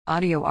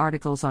Audio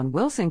articles on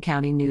Wilson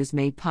County News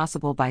made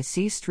possible by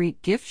C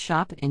Street Gift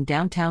Shop in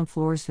downtown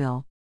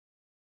Floresville.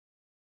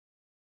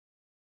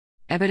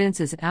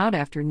 Evidence is out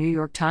after New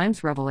York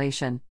Times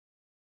revelation.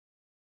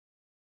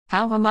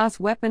 How Hamas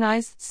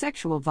weaponized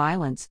sexual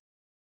violence.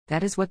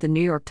 That is what the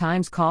New York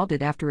Times called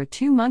it after a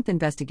 2-month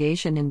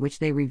investigation in which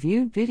they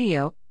reviewed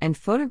video and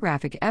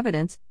photographic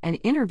evidence and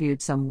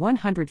interviewed some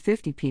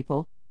 150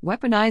 people,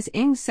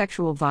 weaponizing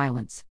sexual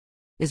violence.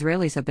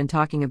 Israelis have been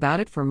talking about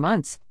it for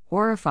months,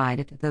 horrified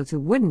at those who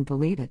wouldn't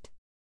believe it.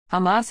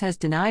 Hamas has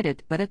denied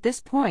it, but at this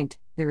point,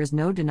 there is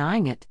no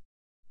denying it.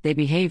 They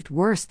behaved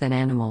worse than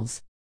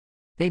animals.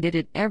 They did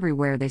it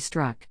everywhere they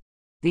struck.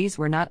 These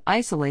were not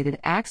isolated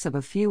acts of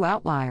a few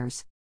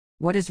outliers.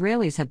 What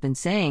Israelis have been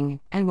saying,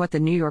 and what the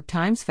New York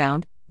Times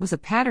found, was a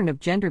pattern of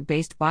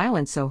gender-based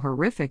violence so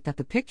horrific that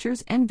the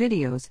pictures and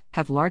videos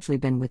have largely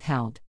been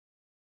withheld.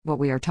 What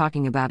we are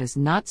talking about is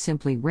not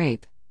simply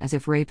rape, as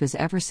if rape is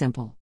ever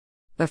simple.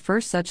 The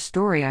first such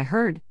story I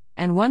heard,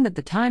 and one that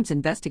the Times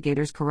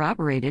investigators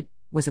corroborated,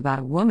 was about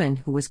a woman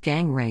who was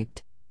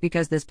gang-raped.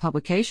 Because this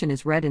publication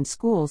is read in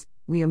schools,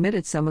 we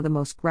omitted some of the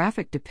most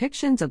graphic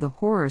depictions of the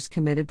horrors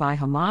committed by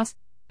Hamas.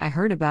 I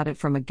heard about it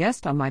from a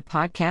guest on my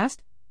podcast,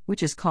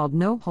 which is called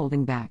No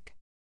Holding Back.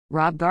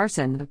 Rob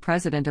Garson, the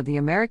president of the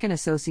American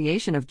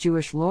Association of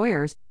Jewish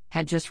Lawyers,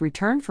 had just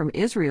returned from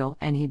Israel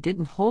and he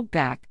didn't hold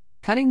back,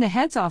 cutting the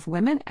heads off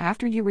women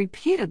after you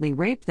repeatedly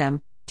raped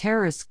them,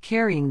 terrorists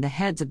carrying the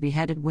heads of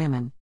beheaded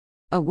women.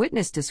 A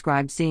witness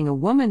described seeing a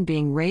woman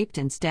being raped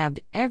and stabbed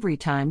every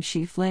time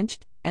she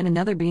flinched, and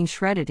another being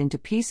shredded into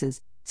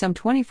pieces. Some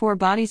 24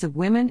 bodies of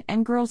women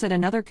and girls at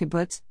another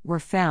kibbutz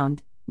were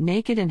found,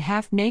 naked and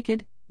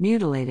half-naked,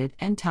 mutilated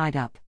and tied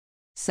up.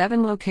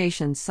 7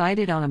 locations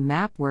cited on a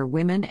map where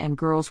women and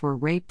girls were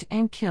raped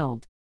and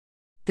killed.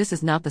 This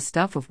is not the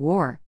stuff of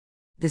war.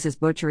 This is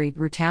butchery,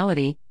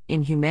 brutality,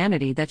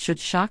 inhumanity that should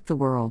shock the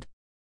world.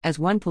 As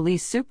one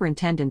police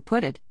superintendent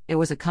put it, it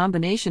was a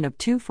combination of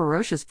 2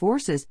 ferocious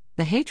forces,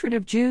 the hatred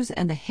of Jews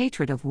and the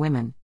hatred of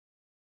women.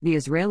 The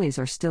Israelis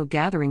are still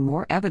gathering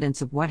more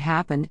evidence of what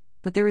happened,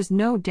 but there is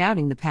no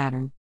doubting the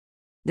pattern.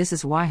 This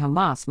is why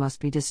Hamas must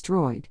be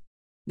destroyed.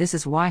 This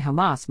is why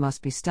Hamas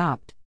must be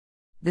stopped.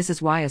 This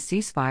is why a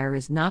ceasefire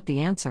is not the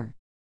answer.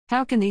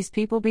 How can these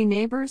people be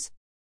neighbors?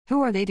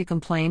 Who are they to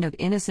complain of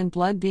innocent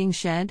blood being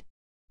shed?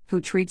 Who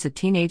treats a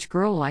teenage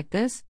girl like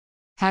this?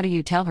 How do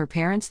you tell her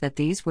parents that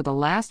these were the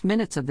last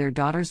minutes of their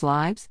daughters'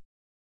 lives?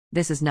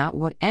 This is not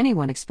what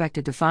anyone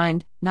expected to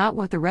find, not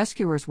what the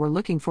rescuers were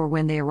looking for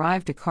when they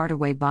arrived to cart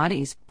away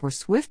bodies for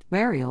swift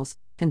burials,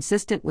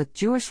 consistent with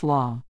Jewish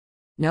law.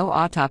 No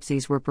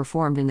autopsies were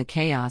performed in the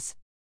chaos.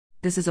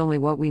 This is only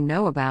what we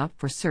know about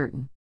for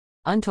certain.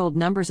 Untold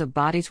numbers of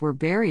bodies were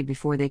buried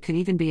before they could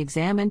even be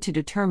examined to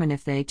determine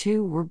if they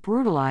too were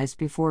brutalized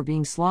before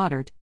being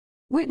slaughtered.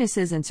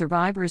 Witnesses and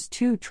survivors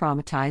too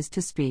traumatized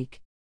to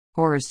speak.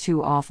 Horrors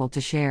too awful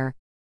to share.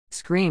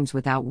 Screams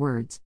without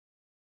words.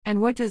 And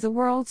what does the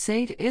world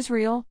say to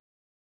Israel?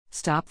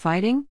 Stop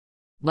fighting?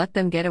 Let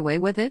them get away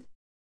with it?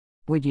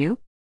 Would you?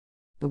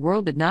 The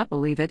world did not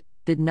believe it,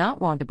 did not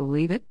want to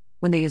believe it,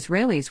 when the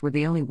Israelis were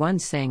the only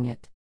ones saying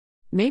it.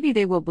 Maybe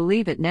they will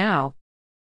believe it now,